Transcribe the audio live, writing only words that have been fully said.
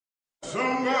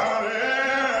Somebody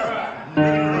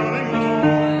been running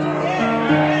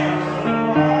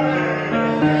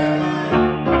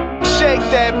Shake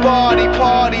that body,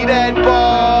 party that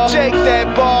ball. Shake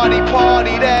that body,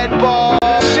 party that ball.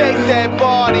 Shake that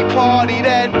body, party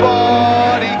that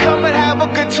body. Come and have a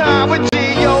good time with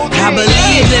G.O.D. I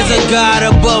believe there's a God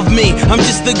above me. I'm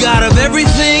just the God of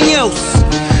everything else.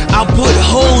 I'll put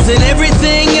holes in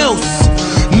everything else.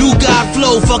 New God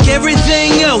flow, fuck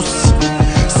everything else.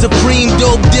 Supreme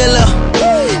dope dealer,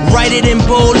 write it in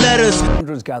bold letters.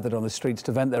 Hundreds gathered on the streets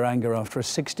to vent their anger after a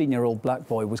 16-year-old black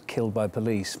boy was killed by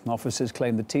police. Officers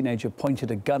claim the teenager pointed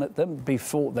a gun at them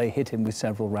before they hit him with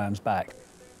several rounds back.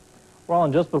 Well,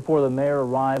 and just before the mayor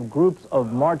arrived, groups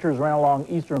of marchers ran along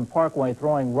Eastern Parkway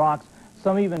throwing rocks,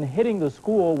 some even hitting the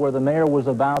school where the mayor was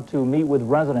about to meet with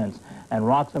residents. And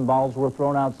rocks and bottles were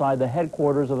thrown outside the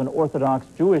headquarters of an Orthodox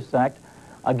Jewish sect.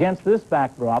 Against this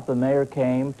backdrop, the mayor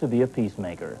came to be a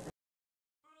peacemaker.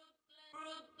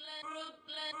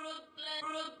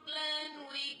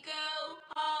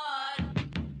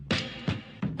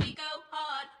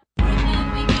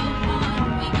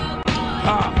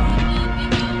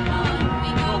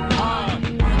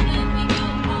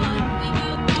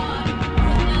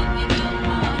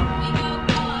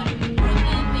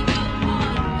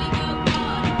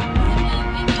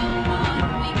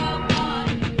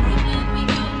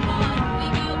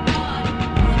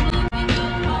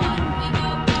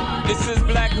 This is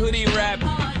Black Hoodie rap.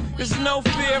 There's no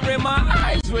fear in my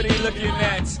eyes. What he looking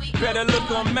at? Better look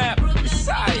on map.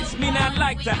 Besides, me not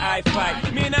like the eye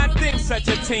fight. Me not think such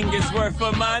a thing is worth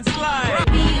a man's life.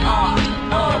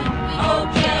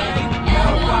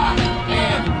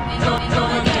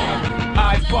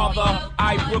 I, Father,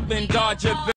 I, Brooklyn Dodger.